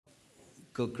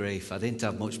Good grief, I didn't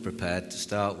have much prepared to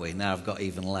start with. Now I've got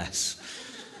even less.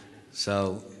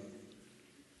 So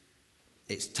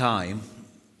it's time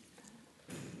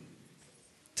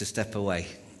to step away.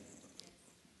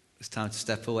 It's time to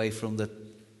step away from the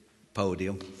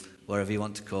podium, whatever you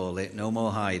want to call it. No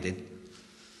more hiding.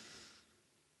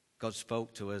 God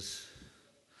spoke to us.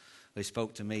 He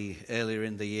spoke to me earlier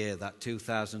in the year that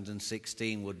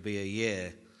 2016 would be a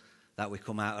year that we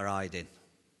come out of hiding.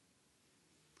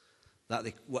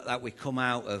 That we come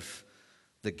out of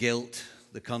the guilt,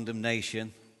 the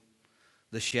condemnation,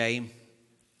 the shame,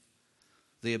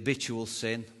 the habitual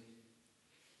sin,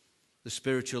 the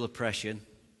spiritual oppression.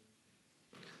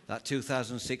 That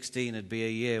 2016 would be a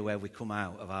year where we come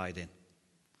out of hiding.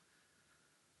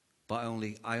 But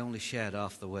I only shared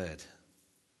half the word.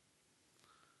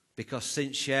 Because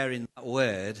since sharing that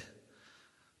word,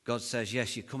 God says,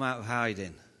 yes, you come out of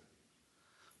hiding,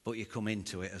 but you come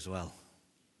into it as well.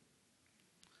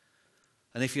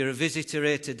 And if you're a visitor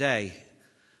here today,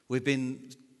 we've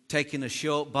been taking a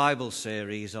short Bible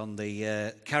series on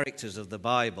the characters of the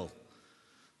Bible.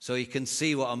 So you can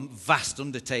see what a vast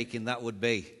undertaking that would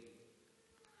be.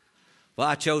 But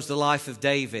I chose the life of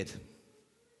David.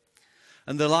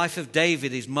 And the life of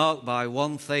David is marked by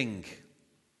one thing.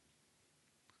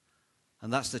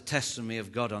 And that's the testimony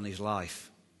of God on his life.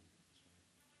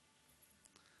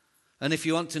 And if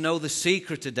you want to know the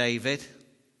secret of David,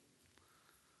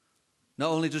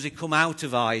 not only does he come out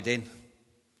of hiding,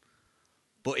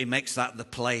 but he makes that the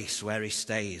place where he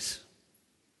stays.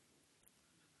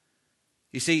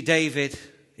 You see, David,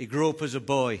 he grew up as a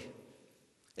boy,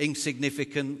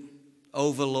 insignificant,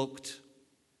 overlooked,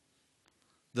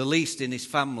 the least in his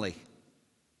family.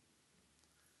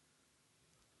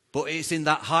 But it's in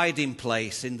that hiding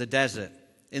place in the desert,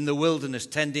 in the wilderness,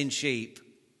 tending sheep,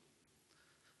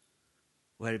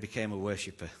 where he became a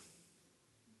worshipper.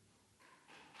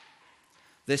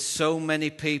 There's so many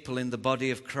people in the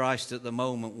body of Christ at the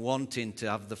moment wanting to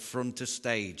have the fronter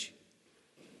stage.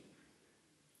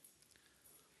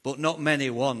 But not many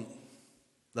want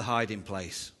the hiding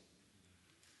place.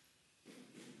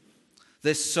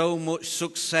 There's so much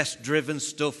success-driven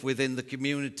stuff within the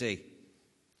community.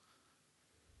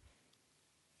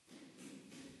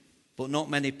 But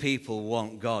not many people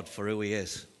want God for who he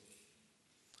is.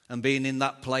 And being in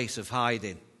that place of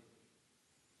hiding.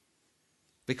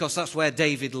 Because that's where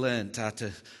David learned how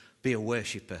to be a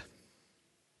worshipper.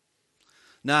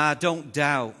 Now, I don't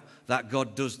doubt that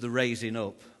God does the raising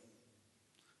up.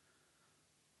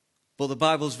 But the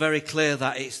Bible's very clear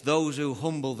that it's those who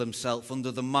humble themselves under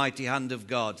the mighty hand of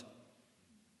God.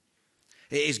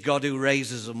 It is God who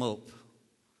raises them up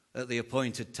at the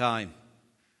appointed time.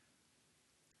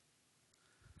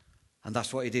 And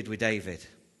that's what he did with David.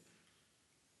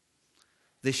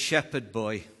 This shepherd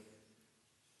boy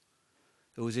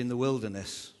who was in the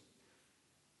wilderness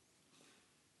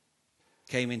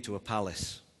came into a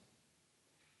palace.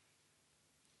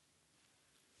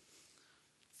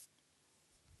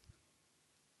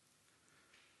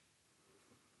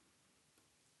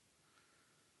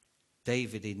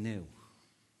 David, he knew.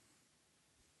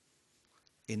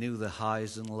 He knew the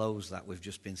highs and lows that we've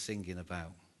just been singing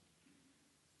about.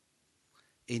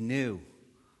 He knew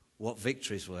what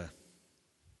victories were.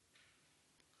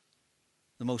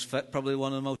 Probably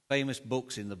one of the most famous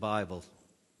books in the Bible,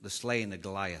 The Slaying of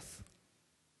Goliath.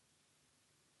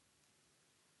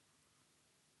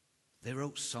 They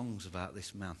wrote songs about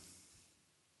this man.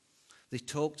 They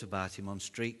talked about him on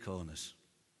street corners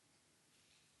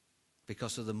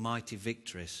because of the mighty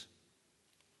victories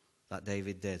that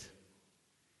David did.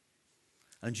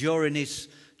 And during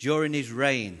his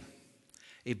reign,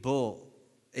 he brought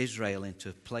Israel into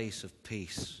a place of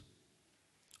peace.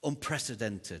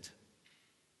 Unprecedented.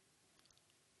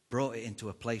 Brought it into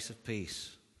a place of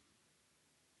peace.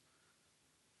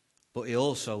 But he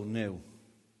also knew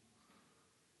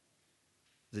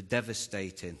the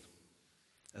devastating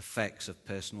effects of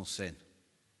personal sin.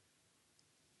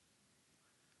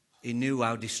 He knew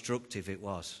how destructive it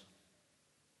was.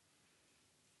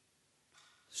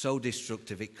 So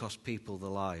destructive it cost people their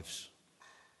lives.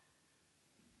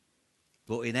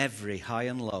 But in every high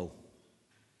and low,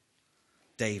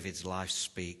 David's life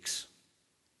speaks.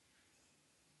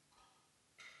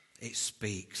 It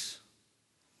speaks.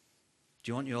 Do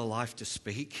you want your life to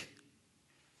speak?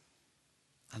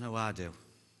 I know I do.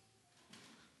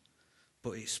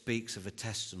 But it speaks of a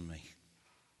testimony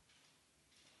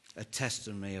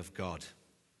of God.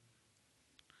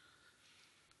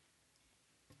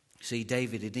 See,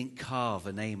 David, he didn't carve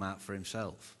a name out for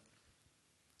himself.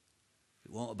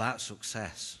 It wasn't about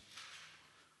success.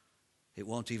 It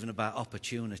wasn't even about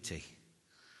opportunity.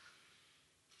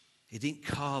 He didn't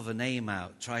carve a name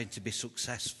out trying to be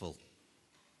successful.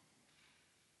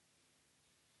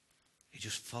 He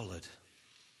just followed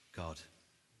God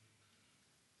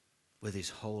with his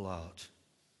whole heart,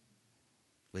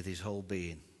 with his whole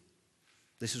being.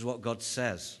 This is what God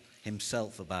says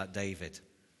himself about David.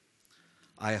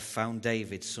 I have found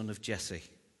David, son of Jesse,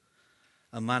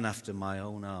 a man after my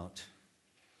own heart.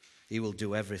 He will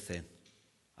do everything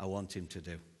I want him to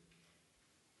do.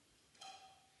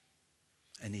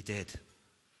 And he did.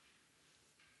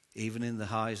 Even in the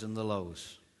highs and the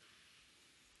lows.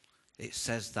 It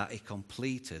says that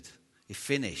he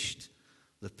finished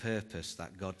the purpose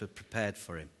that God had prepared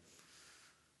for him.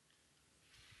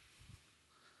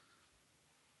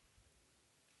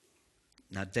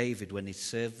 Now, David, when he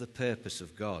served the purpose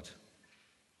of God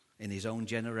in his own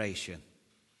generation,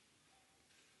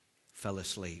 fell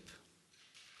asleep.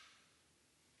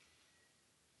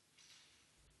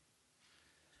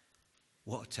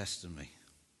 What a testimony.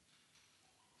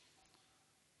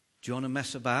 Do you want to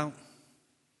mess about?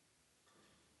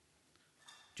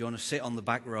 Do you want to sit on the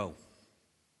back row?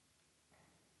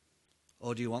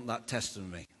 Or do you want that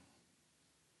testimony?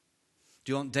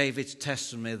 Do you want David's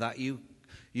testimony that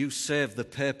you serve the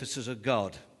purposes of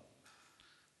God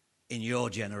in your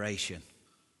generation?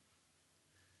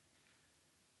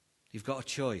 You've got a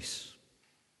choice.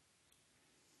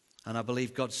 And I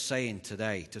believe God's saying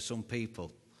today to some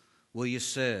people, will you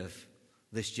serve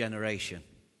this generation?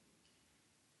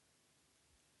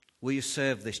 Will you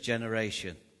serve this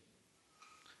generation?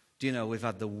 Do you know, we've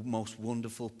had the most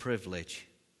wonderful privilege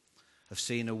of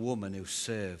seeing a woman who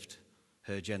served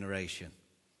her generation.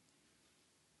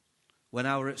 When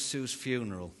I was at Sue's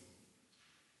funeral,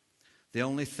 the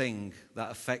only thing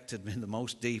that affected me the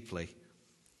most deeply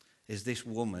is this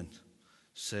woman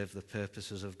served the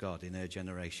purposes of God in her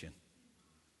generation.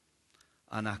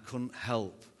 And I couldn't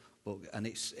help but, and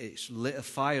it's lit a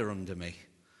fire under me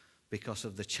because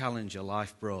of the challenge her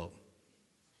life brought.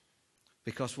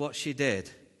 Because what she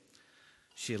did,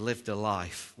 she lived a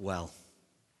life well.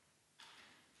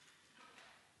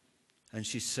 And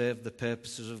she served the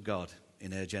purposes of God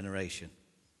in her generation.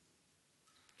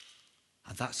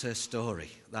 And that's her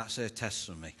story. That's her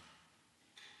testimony.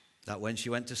 That when she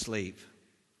went to sleep,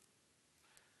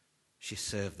 she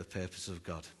served the purpose of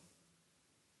God.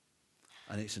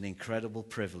 And it's an incredible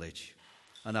privilege.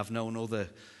 And I've known other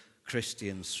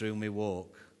Christians through my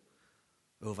walk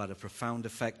who have had a profound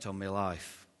effect on my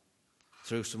life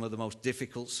through some of the most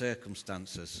difficult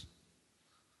circumstances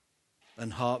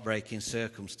and heartbreaking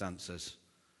circumstances,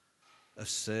 have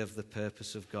served the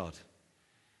purpose of God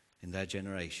in their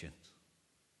generation.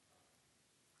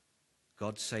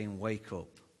 God's saying, wake up.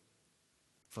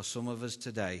 For some of us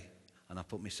today, and I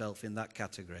put myself in that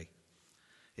category,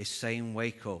 is saying,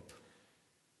 wake up.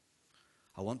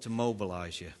 I want to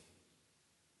mobilize you.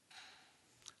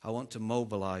 I want to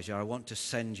mobilize you. I want to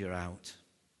send you out.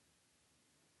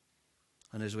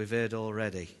 And as we've heard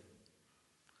already,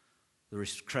 the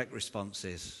correct response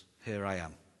is, here I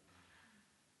am.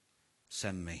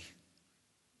 Send me.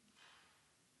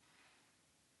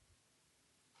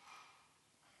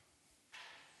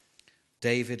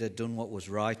 David had done what was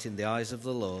right in the eyes of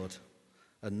the Lord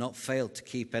and not failed to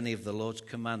keep any of the Lord's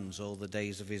commands all the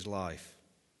days of his life,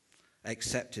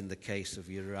 except in the case of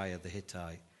Uriah the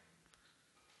Hittite.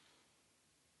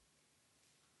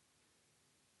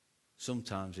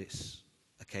 Sometimes it's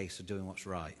a case of doing what's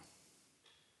right.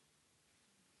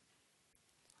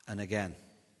 And again,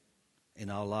 in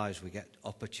our lives we get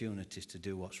opportunities to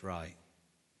do what's right.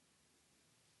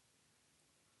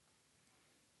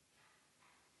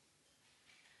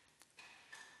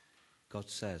 God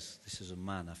says, this is a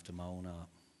man after my own heart.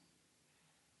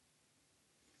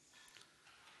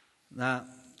 Now,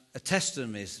 a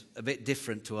testimony is a bit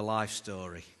different to a life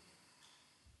story.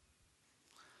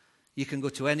 You can go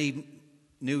to any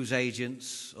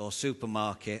newsagents or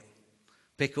supermarket,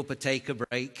 pick up a Take a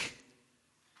Break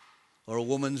or a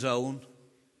Woman's Own,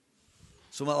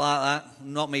 something like that.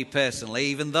 Not me personally,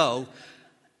 even though,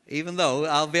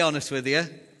 I'll be honest with you,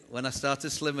 when I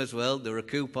started Slimmers World, there were a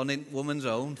coupon in Woman's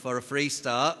Own for a free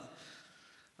start.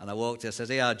 And I walked in, I said,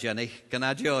 "Hey, Jenny, can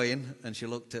I join?" And she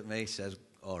looked at me, says,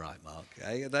 "All right, Mark."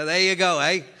 Hey, there you go,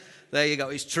 eh? There you go.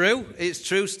 It's true. It's a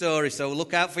true story, so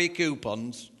look out for your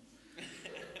coupons.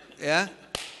 Yeah?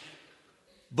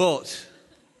 But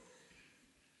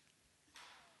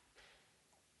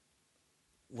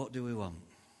what do we want?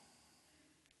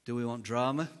 Do we want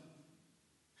drama?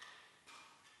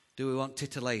 Do we want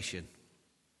titillation?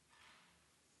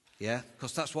 Yeah?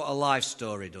 Because that's what a life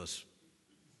story does.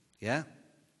 Yeah?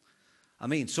 I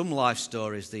mean, some life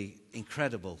stories, they're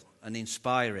incredible and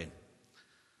inspiring.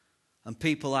 And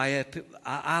people,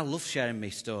 I love sharing my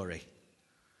story.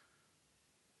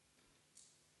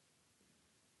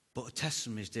 But a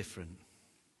testimony is different.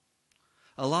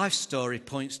 A life story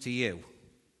points to you.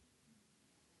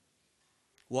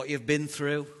 What you've been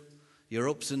through, your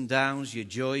ups and downs, your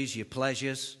joys, your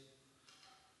pleasures.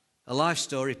 A life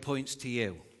story points to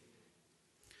you.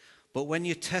 But when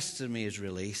your testimony is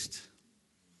released,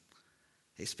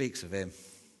 it speaks of him.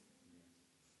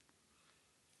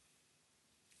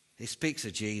 It speaks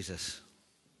of Jesus.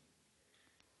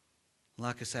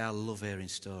 Like I say, I love hearing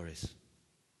stories.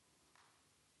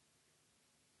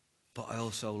 But I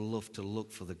also love to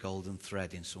look for the golden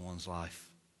thread in someone's life.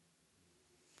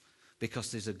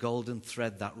 Because there's a golden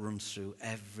thread that runs through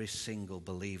every single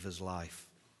believer's life.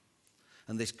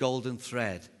 And this golden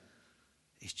thread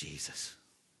is Jesus.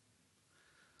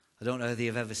 I don't know whether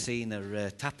you've ever seen a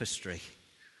tapestry.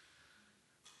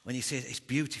 When you see it, it's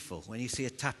beautiful. When you see a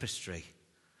tapestry.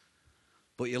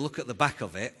 But you look at the back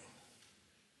of it,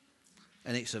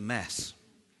 and it's a mess.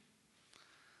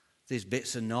 There's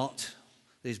bits of knot.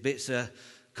 There's bits of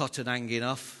cotton hanging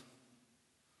off.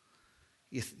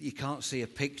 You can't see a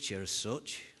picture as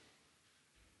such.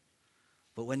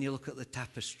 But when you look at the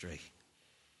tapestry,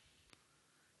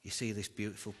 you see this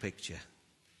beautiful picture.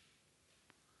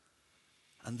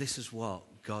 And this is what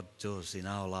God does in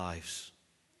our lives.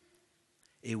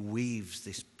 He weaves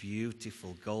this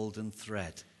beautiful golden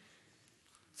thread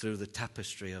through the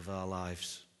tapestry of our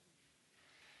lives.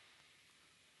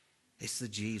 It's the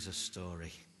Jesus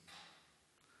story.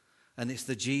 And it's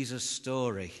the Jesus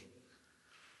story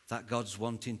that God's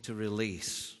wanting to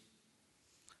release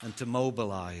and to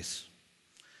mobilize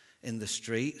in the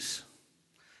streets,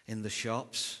 in the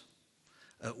shops,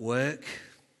 at work,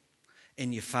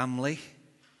 in your family.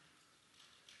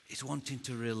 He's wanting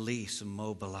to release and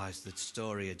mobilize the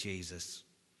story of Jesus.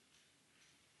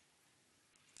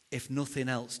 If nothing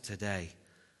else today,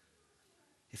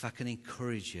 if I can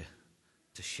encourage you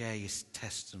to share your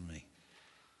testimony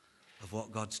of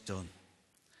what God's done,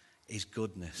 his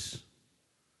goodness,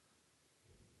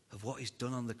 of what he's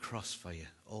done on the cross for you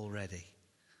already.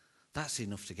 That's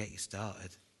enough to get you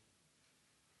started.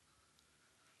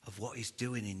 Of what he's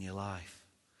doing in your life.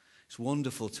 It's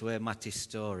wonderful to hear Matty's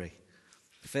story.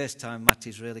 The first time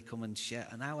Matty's really come and shared.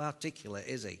 And how articulate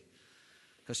is he?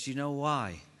 Because you know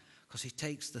why? Because he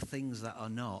takes the things that are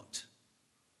not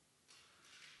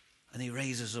and he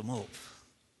raises them up.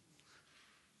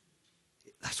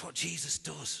 That's what Jesus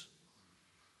does.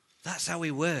 That's how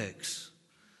he works.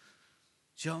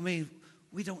 Do you know what I mean?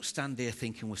 We don't stand here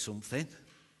thinking we're something.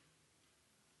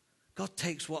 God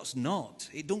takes what's not.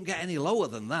 It don't get any lower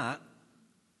than that.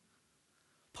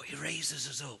 But he raises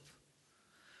us up.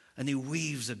 And he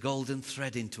weaves a golden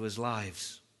thread into his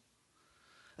lives.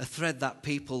 A thread that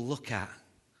people look at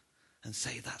and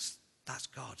say, that's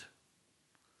God.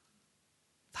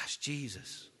 That's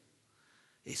Jesus.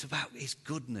 It's about his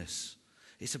goodness.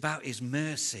 It's about his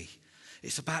mercy.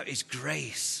 It's about his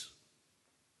grace.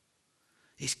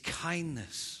 His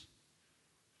kindness.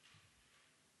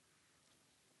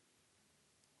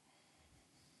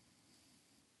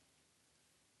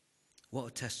 What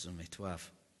a testimony to have.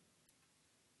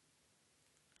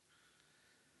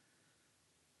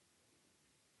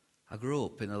 I grew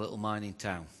up in a little mining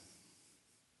town.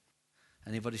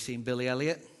 Anybody seen Billy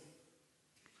Elliot?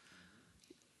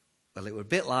 Well, it was a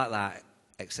bit like that,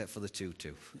 except for the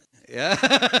tutu. Yeah?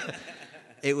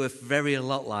 It was very a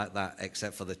lot like that,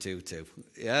 except for the tutu.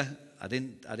 Yeah?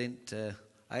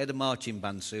 I had a marching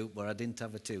band suit, but I didn't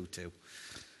have a tutu.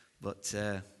 But,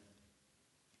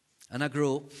 and I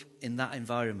grew up in that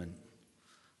environment.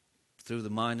 Through the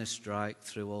miners' strike,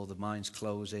 through all the mines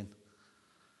closing.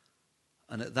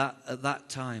 And at that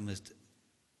time, as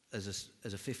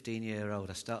a 15-year-old,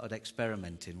 I started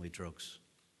experimenting with drugs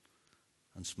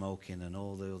and smoking and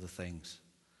all the other things.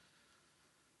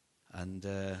 And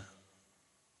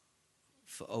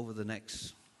for over the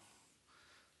next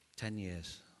 10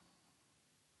 years,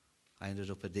 I ended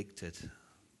up addicted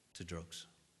to drugs.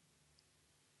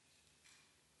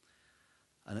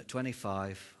 And at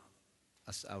 25, I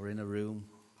was in a room,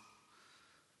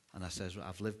 and I says,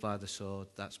 I've lived by the sword,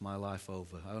 that's my life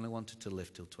over. I only wanted to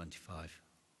live till 25.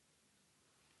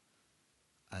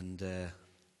 And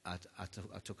I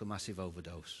took a massive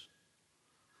overdose.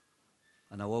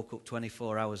 And I woke up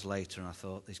 24 hours later and I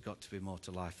thought, there's got to be more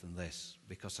to life than this,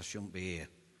 because I shouldn't be here.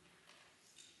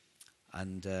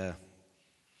 And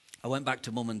I went back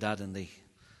to Mum and Dad, and I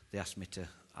asked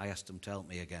them to help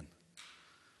me again.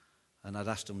 And I'd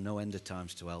asked them no end of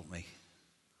times to help me.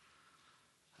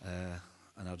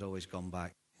 And I'd always gone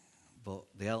back. But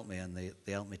they helped me, and they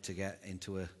helped me to get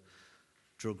into a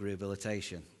drug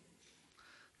rehabilitation.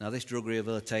 Now, this drug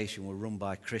rehabilitation were run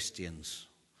by Christians.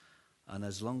 And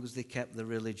as long as they kept the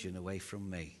religion away from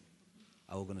me,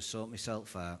 I was going to sort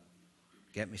myself out,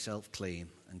 get myself clean,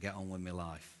 and get on with my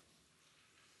life.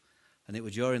 And it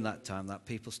was during that time that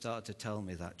people started to tell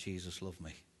me that Jesus loved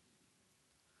me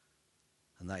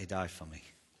and that he died for me.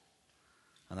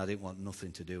 And I didn't want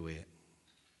nothing to do with it.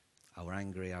 I was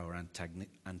angry, I was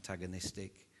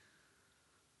antagonistic,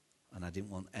 and I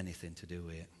didn't want anything to do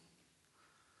with it.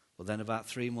 But then about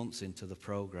 3 months into the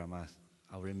program,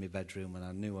 I was in my bedroom and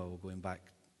I knew I was going back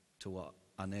to what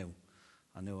I knew.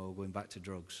 I knew I was going back to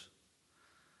drugs.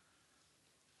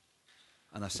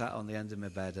 And I sat on the end of my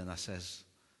bed and I says,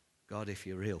 God, if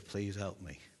you're real, please help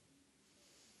me.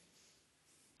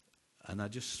 And I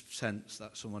just sensed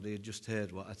that somebody had just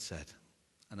heard what I'd said.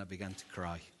 And I began to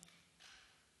cry.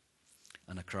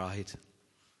 And I cried.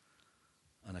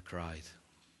 And I cried.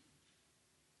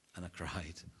 And I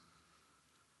cried.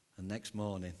 And next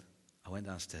morning, I went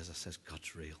downstairs. I says,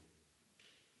 God's real.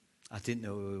 I didn't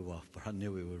know who he was, but I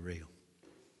knew he was real.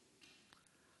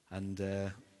 And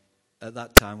at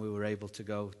that time, we were able to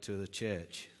go to the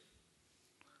church.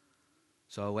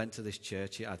 So I went to this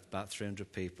church. It had about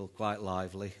 300 people, quite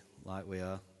lively, like we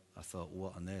are. I thought,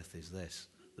 what on earth is this?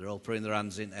 They're all putting their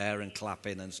hands in the air and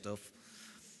clapping and stuff.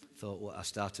 I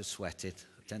started sweating.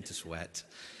 I tend to sweat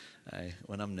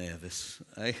when I'm nervous.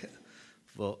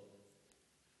 But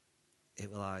it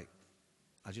was like,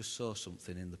 I just saw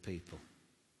something in the people.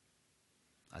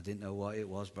 I didn't know what it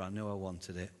was, but I knew I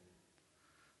wanted it.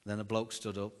 Then a bloke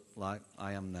stood up, like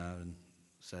I am now, and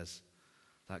says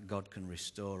that God can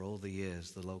restore all the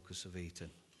years the locusts have eaten,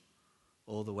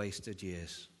 all the wasted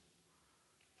years.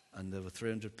 And there were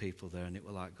 300 people there, and it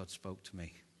was like God spoke to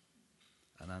me.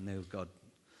 And I knew God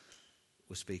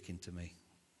was speaking to me.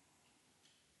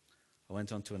 I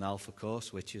went on to an Alpha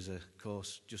course, which is a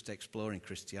course just exploring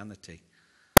Christianity.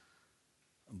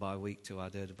 And by week 2,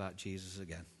 I'd heard about Jesus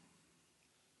again.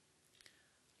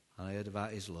 And I heard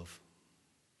about his love.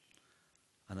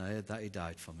 And I heard that he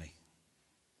died for me.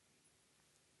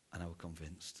 And I was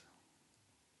convinced.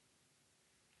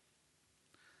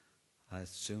 I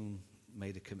soon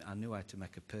made a commitment. I knew I had to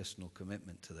make a personal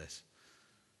commitment to this.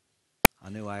 I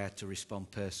knew I had to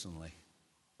respond personally.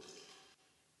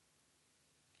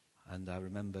 And I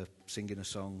remember singing a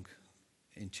song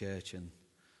in church and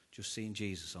just seeing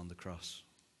Jesus on the cross.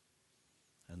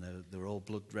 And there were all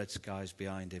blood red skies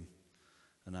behind him.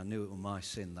 And I knew it was my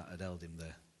sin that had held him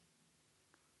there.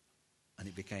 And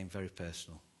it became very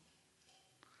personal.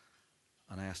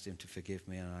 And I asked him to forgive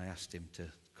me, and I asked him to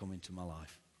come into my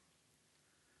life.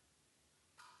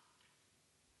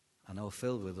 And I was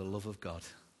filled with the love of God.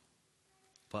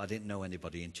 But I didn't know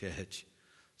anybody in church,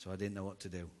 so I didn't know what to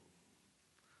do.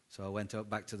 So I went up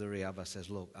back to the rehab. I says,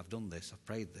 look, I've done this, I've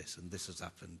prayed this, and this has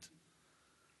happened.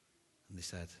 And they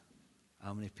said,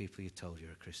 how many people you told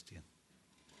you're a Christian?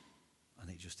 And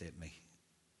it just hit me.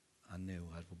 I knew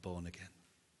I was born again.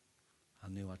 I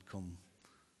knew I'd come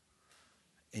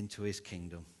into his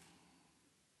kingdom.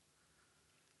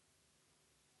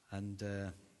 And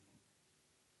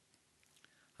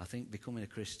I think becoming a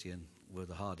Christian was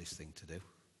the hardest thing to do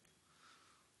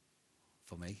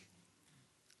for me.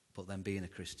 But then being a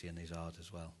Christian is hard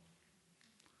as well.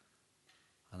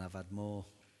 And I've had more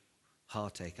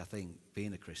heartache, I think,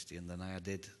 being a Christian than I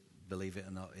did, believe it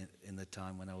or not, in the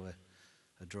time when I was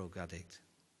a drug addict.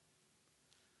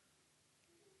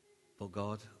 But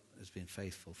God has been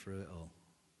faithful through it all.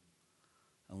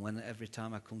 And every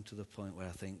time I come to the point where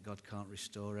I think God can't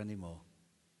restore anymore,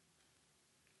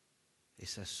 he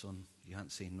says, son, you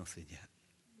haven't seen nothing yet.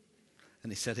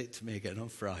 And he said it to me again on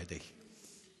Friday.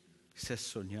 He says,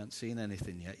 son, you haven't seen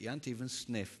anything yet. You haven't even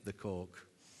sniffed the cork.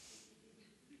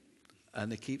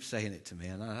 And they keep saying it to me.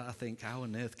 And I think, how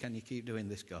on earth can you keep doing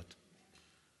this, God?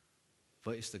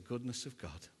 But it's the goodness of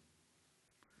God.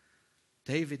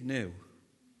 David knew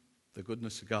the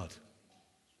goodness of God.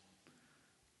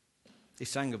 He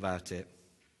sang about it.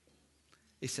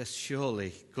 He says,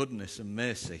 surely goodness and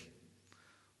mercy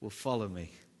will follow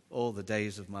me all the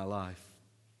days of my life.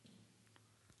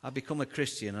 I become a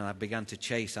Christian and I began to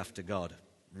chase after God,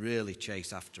 really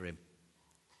chase after him.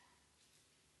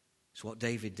 It's what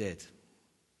David did.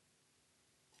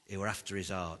 He were after his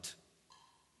heart.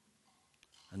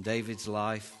 And David's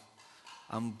life,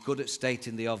 I'm good at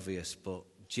stating the obvious, but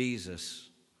Jesus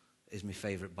is my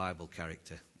favourite Bible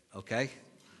character. Okay?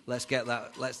 Let's get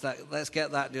that. Let's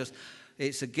get that. Just,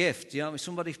 it's a gift. You know,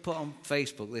 somebody put on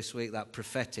Facebook this week that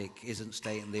prophetic isn't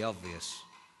stating the obvious.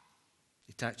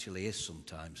 It actually is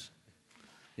sometimes.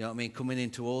 You know what I mean? Coming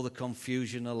into all the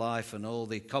confusion of life and all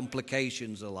the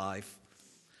complications of life.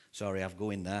 Sorry, I've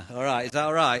going there. All right, is that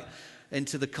all right?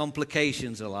 into the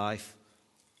complications of life,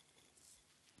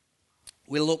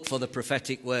 we look for the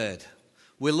prophetic word.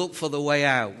 We look for the way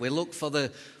out. We look for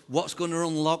what's going to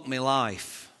unlock my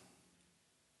life.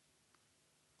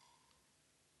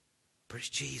 But it's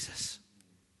Jesus.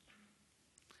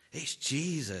 It's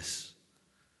Jesus.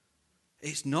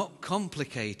 It's not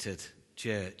complicated,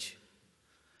 church.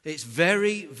 It's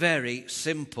very, very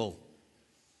simple.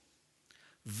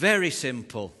 Very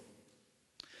simple.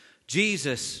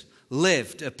 Jesus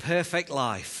lived a perfect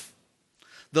life.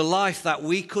 The life that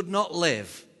we could not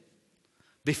live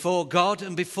before God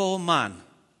and before man.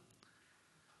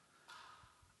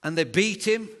 And they beat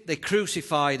him, they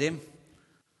crucified him,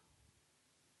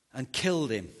 and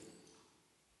killed him.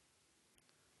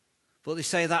 But they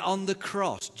say that on the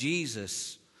cross,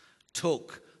 Jesus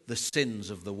took the sins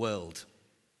of the world.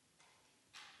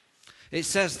 It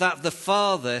says that the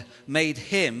Father made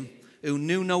him who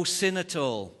knew no sin at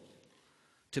all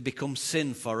to become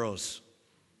sin for us.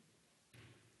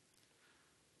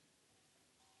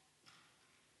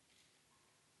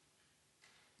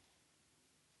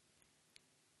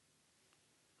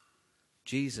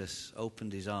 Jesus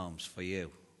opened his arms for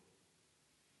you.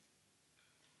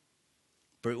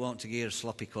 But it won't give you a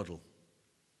sloppy cuddle.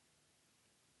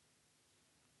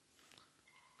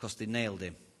 Because they nailed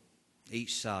him,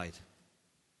 each side.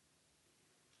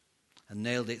 And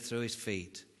nailed it through his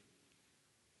feet.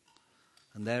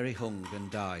 And there he hung and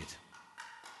died.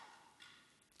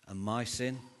 And my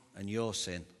sin and your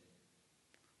sin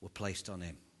were placed on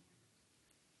him.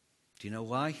 Do you know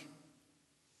why?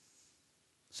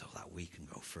 So that we can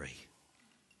go free.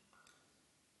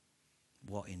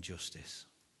 What injustice.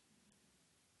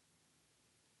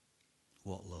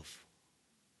 What love.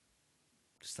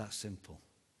 It's that simple.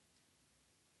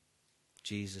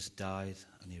 Jesus died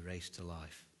and he raised to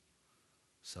life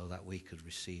so that we could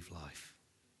receive life.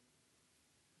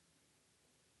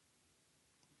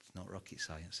 It's not rocket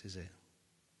science, is it?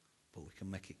 But we can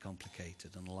make it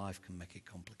complicated, and life can make it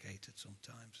complicated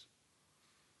sometimes.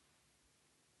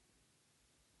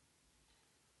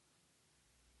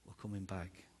 We're coming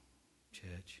back,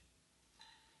 church,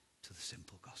 to the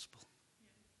simple gospel.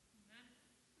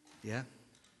 Yeah?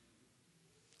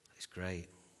 It's great.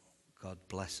 God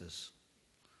blesses.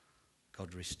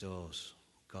 God restores.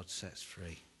 God sets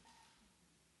free.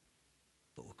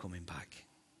 But we're coming back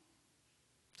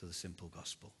to the simple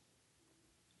gospel.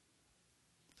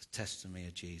 The testimony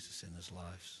of Jesus in his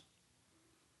lives.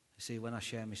 You see, when I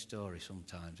share my story,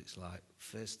 sometimes it's like,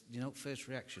 first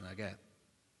reaction I get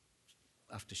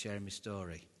after sharing my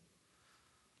story?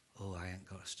 Oh, I ain't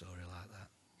got a story like that.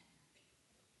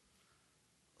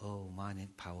 Oh, mine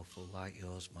ain't powerful like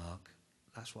yours, Mark.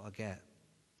 That's what I get.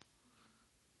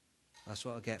 That's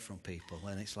what I get from people.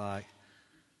 And it's like,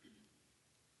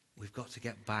 we've got to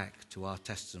get back to our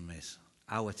testimonies,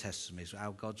 how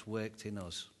God's worked in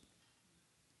us.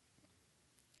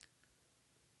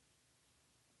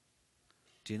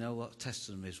 Do you know what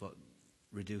testimonies, what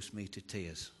reduced me to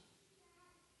tears?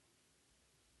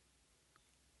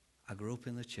 I grew up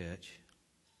in the church.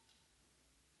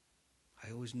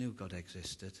 I always knew God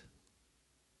existed.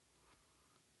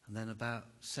 And then about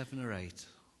 7 or 8,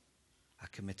 I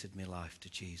committed my life to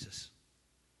Jesus.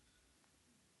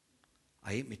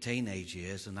 I hit my teenage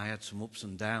years and I had some ups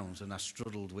and downs and I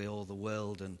struggled with all the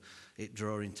world and it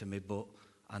drew into me, but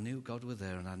I knew God was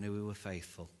there and I knew he was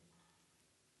faithful.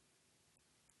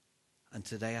 And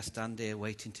today I stand here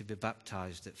waiting to be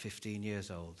baptized at 15 years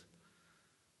old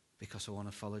because I want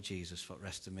to follow Jesus for the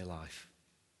rest of my life.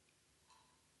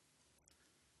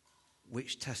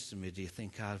 Which testimony do you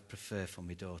think I'd prefer for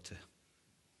my daughter?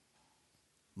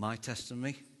 My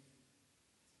testimony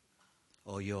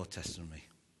or your testimony?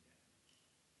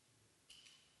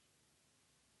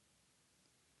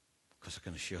 Because I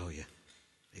can assure you,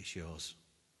 it's yours.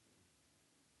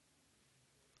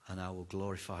 And I will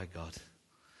glorify God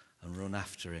and run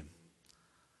after him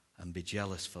and be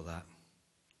jealous for that.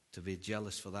 To be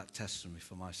jealous for that testimony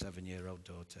for my 7-year-old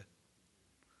daughter.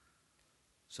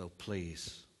 So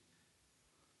please,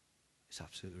 it's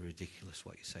absolutely ridiculous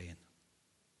what you're saying.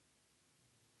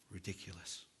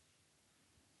 Ridiculous.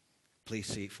 Please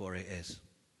see it for it is.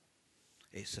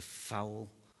 It's a foul,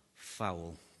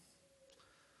 foul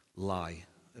lie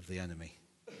of the enemy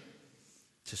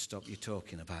to stop you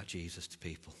talking about Jesus to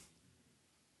people.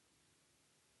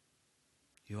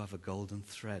 You have a golden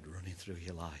thread running through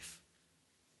your life.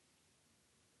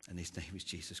 And his name is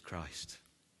Jesus Christ.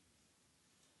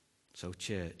 So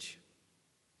church,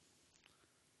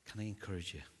 can I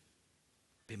encourage you?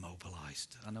 Be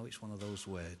mobilized. I know it's one of those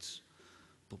words,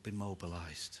 but be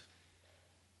mobilized.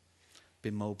 Be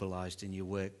mobilized in your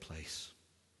workplace.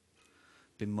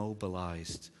 Be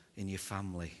mobilized in your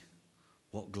family.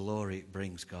 What glory it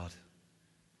brings, God.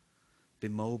 Be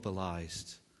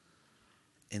mobilized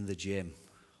in the gym.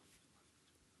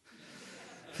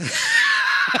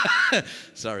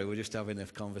 Sorry, we're just having a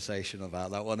conversation about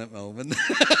that one at the moment.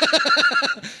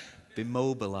 Be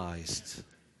mobilized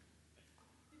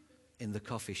in the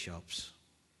coffee shops.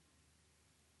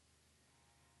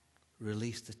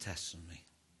 Release the testimony.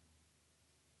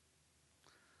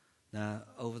 Now,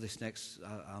 over this next,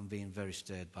 I'm being very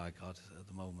stirred by God at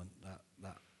the moment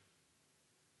that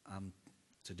I'm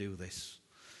to do this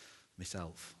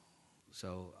myself.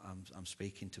 So I'm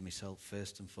speaking to myself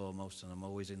first and foremost, and I'm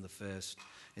always in the first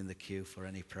in the queue for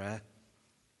any prayer.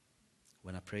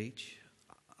 When I preach,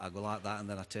 I go like that, and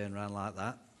then I turn around like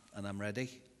that, and I'm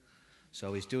ready.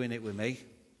 So he's doing it with me.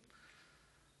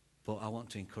 But I want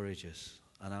to encourage us,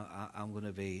 and I'm going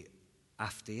to be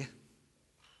after you.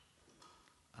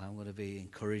 I'm going to be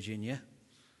encouraging you.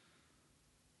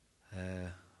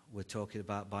 We're talking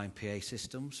about buying PA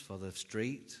systems for the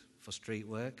street, for street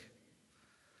work.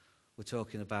 We're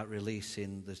talking about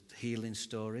releasing the healing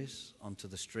stories onto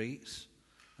the streets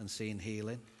and seeing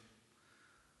healing.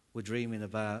 We're dreaming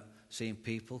about seeing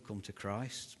people come to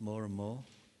Christ more and more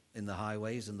in the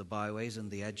highways and the byways and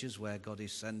the edges where God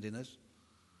is sending us.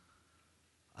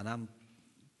 And I'm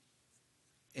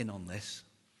in on this.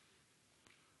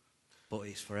 But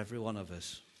it's for every one of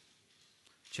us.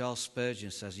 Charles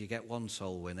Spurgeon says you get one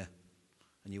soul winner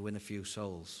and you win a few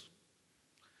souls.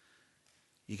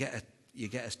 You get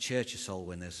a church of soul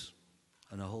winners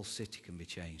and a whole city can be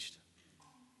changed.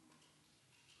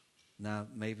 Now,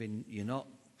 maybe you're not,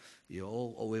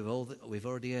 we've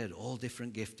already heard all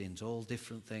different giftings, all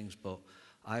different things, but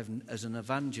as an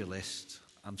evangelist,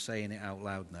 I'm saying it out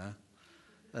loud now,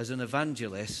 as an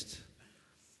evangelist,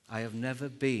 I have never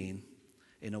been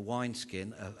in a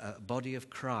wineskin, a body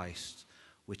of Christ,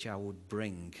 which I would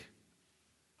bring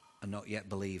a not yet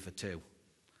believer to.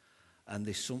 And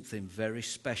there's something very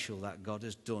special that God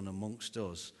has done amongst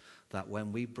us, that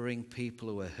when we bring people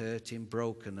who are hurting,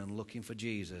 broken, and looking for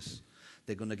Jesus,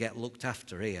 they're going to get looked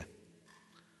after here.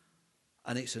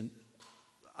 And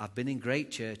I've been in great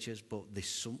churches, but there's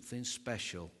something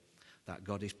special that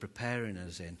God is preparing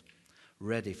us in,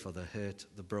 ready for the hurt,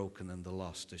 the broken, and the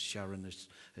lost, as Sharon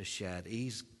has shared.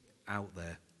 He's out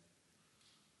there.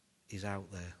 He's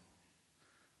out there.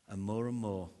 And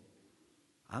more,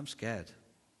 I'm scared.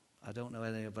 I don't know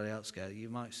anybody else scared. You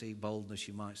might see boldness,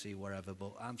 you might see wherever,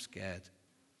 but I'm scared.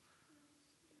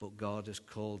 But God has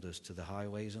called us to the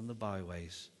highways and the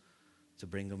byways to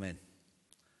bring them in.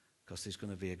 Because there's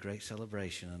going to be a great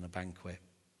celebration and a banquet.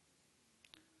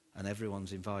 And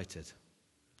everyone's invited.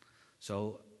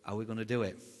 So, are we going to do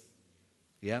it?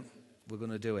 Yeah, we're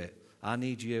going to do it. I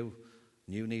need you,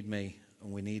 and you need me,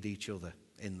 and we need each other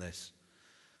in this.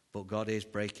 But God is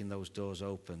breaking those doors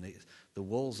open. The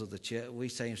walls of the church, we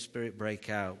say in Spirit break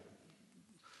out,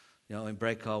 and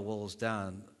break our walls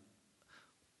down.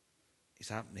 It's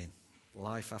happening.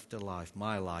 Life after life,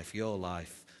 my life, your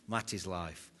life, Matty's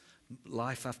life.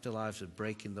 Life after life of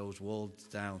breaking those walls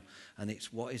down. And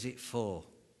what is it for?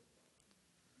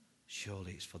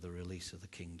 Surely it's for the release of the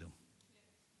kingdom.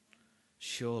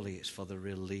 Surely it's for the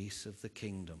release of the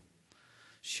kingdom.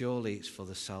 Surely it's for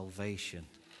the salvation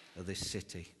of this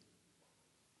city.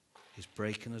 He's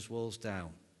breaking his walls down.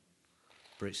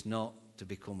 But it's not to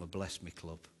become a bless me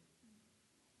club.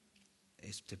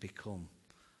 It's to become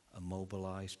a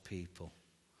mobilized people,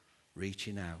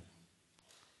 reaching out,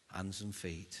 hands and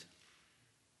feet,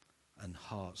 and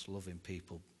hearts loving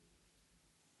people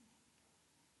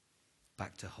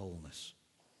back to wholeness,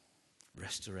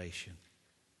 restoration,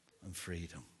 and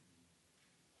freedom.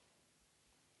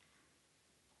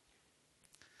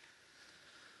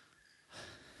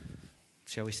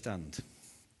 Shall we stand?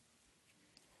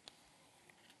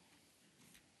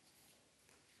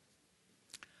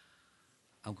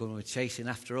 I'm going to be chasing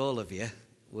after all of you.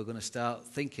 We're going to start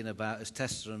thinking about, as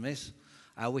testimonies,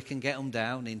 how we can get them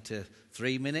down into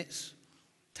 3 minutes,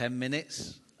 10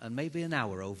 minutes, and maybe an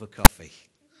hour over coffee.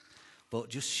 But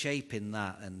just shaping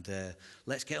that, and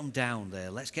let's get them down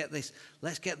there. Let's get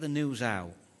the news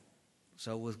out.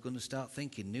 So we're going to start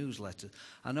thinking newsletters.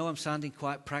 I know I'm sounding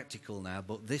quite practical now,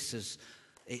 but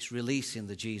it's releasing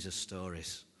the Jesus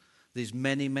stories. There's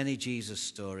many, many Jesus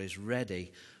stories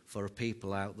ready for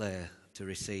people out there to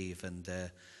receive. And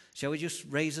shall we just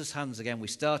raise his hands again? We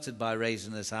started by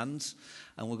raising his hands,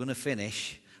 and we're going to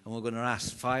finish, and we're going to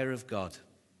ask, fire of God.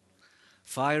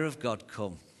 Fire of God,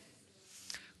 come.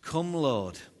 Come,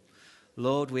 Lord.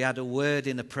 Lord, we had a word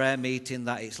in a prayer meeting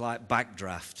that it's like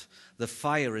backdraft. The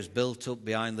fire is built up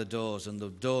behind the doors, and the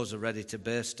doors are ready to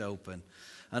burst open.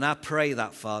 And I pray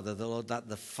that, Father, the Lord, that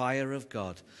the fire of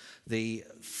God, the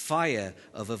fire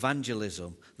of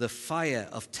evangelism, the fire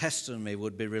of testimony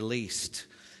would be released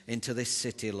into this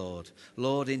city, Lord.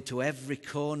 Lord, into every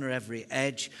corner, every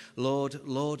edge. Lord,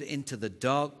 into the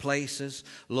dark places.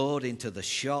 Lord, into the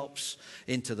shops,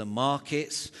 into the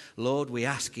markets. Lord, we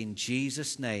ask in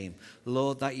Jesus' name,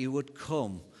 Lord, that you would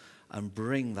come and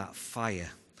bring that fire.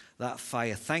 That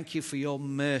fire. Thank you for your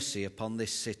mercy upon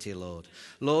this city, Lord.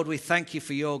 Lord, we thank you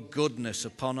for your goodness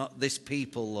upon this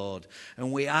people, Lord.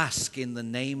 And we ask in the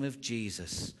name of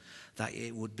Jesus that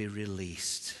it would be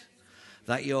released.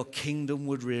 That your kingdom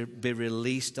would be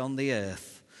released on the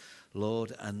earth,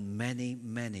 Lord, and many,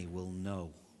 many will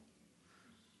know.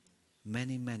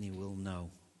 Many, many will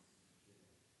know.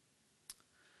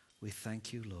 We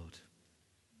thank you, Lord.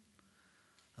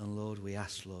 And Lord, we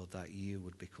ask, Lord, that you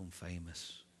would become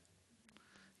famous.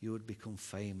 You would become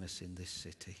famous in this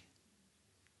city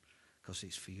because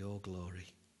it's for your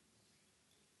glory.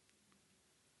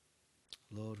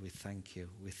 Lord, we thank you.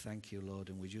 We thank you, Lord,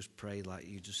 and we just pray that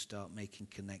you just start making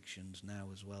connections now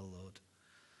as well, Lord,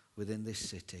 within this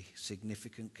city,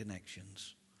 significant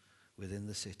connections within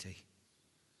the city.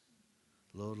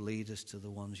 Lord, lead us to the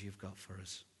ones you've got for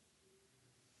us.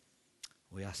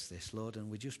 We ask this, Lord, and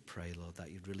we just pray, Lord,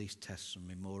 that you'd release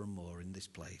testimony more and more in this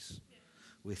place.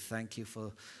 We thank you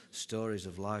for stories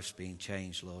of lives being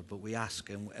changed, Lord, but we ask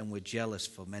and we're jealous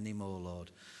for many more,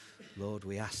 Lord. Lord,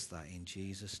 we ask that in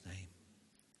Jesus' name.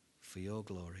 For your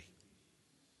glory.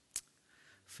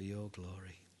 For your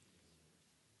glory.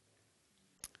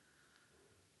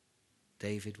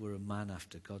 David were a man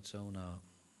after God's own heart.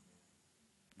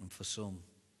 And for some,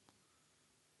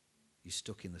 you're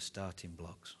stuck in the starting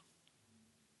blocks.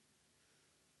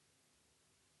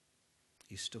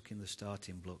 You're stuck in the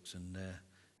starting blocks and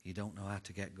you don't know how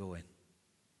to get going.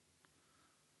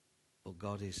 But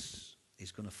God is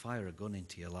going to fire a gun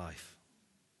into your life.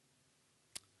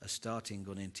 A starting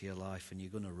gun into your life, and you're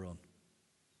going to run.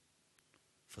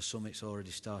 For some, it's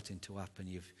already starting to happen.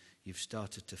 You've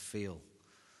started to feel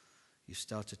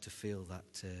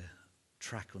that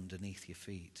track underneath your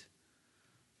feet.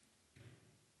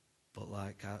 But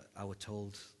like I was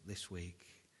told this week,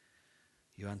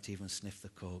 you haven't even sniffed the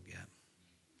coke yet.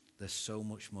 There's so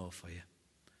much more for you.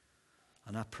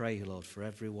 And I pray, Lord, for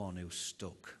everyone who's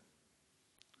stuck.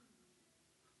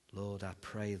 Lord, I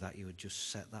pray that you would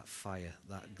just set that fire,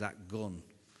 that gun,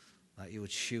 that you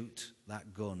would shoot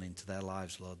that gun into their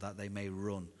lives, Lord, that they may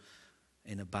run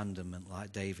in abandonment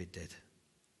like David did.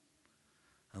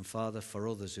 And Father, for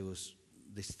others who was,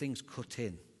 this thing's cut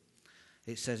in.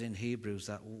 It says in Hebrews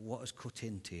that what has cut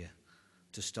into you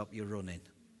to stop you running.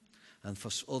 And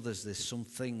for others, there's some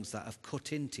things that have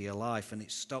cut into your life and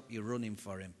it's stopped you running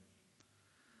for him.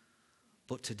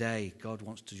 But today, God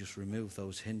wants to just remove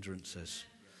those hindrances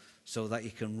so that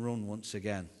you can run once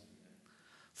again.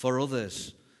 For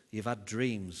others, you've had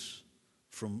dreams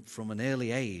from an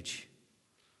early age,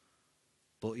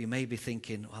 but you may be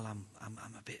thinking, well, I'm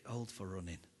a bit old for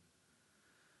running.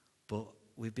 But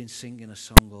we've been singing a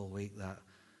song all week that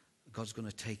God's going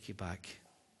to take you back.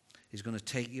 He's going to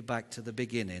take you back to the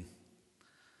beginning,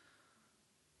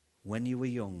 when you were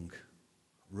young,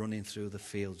 running through the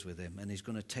fields with him, and he's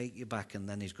going to take you back and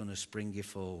then he's going to spring you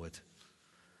forward.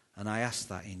 And I ask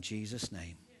that in Jesus'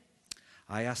 name.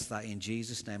 I ask that in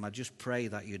Jesus' name. I just pray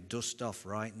that you dust off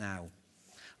right now,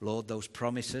 Lord, those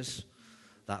promises,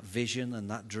 that vision and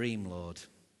that dream, Lord,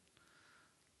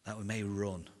 that we may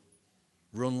run.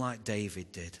 Run like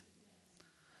David did.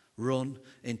 Run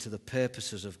into the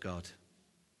purposes of God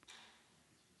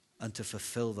and to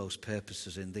fulfill those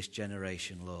purposes in this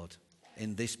generation, Lord,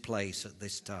 in this place at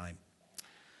this time.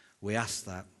 We ask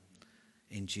that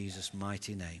in Jesus'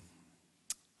 mighty name.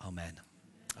 Amen.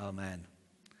 Amen.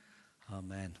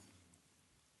 Amen.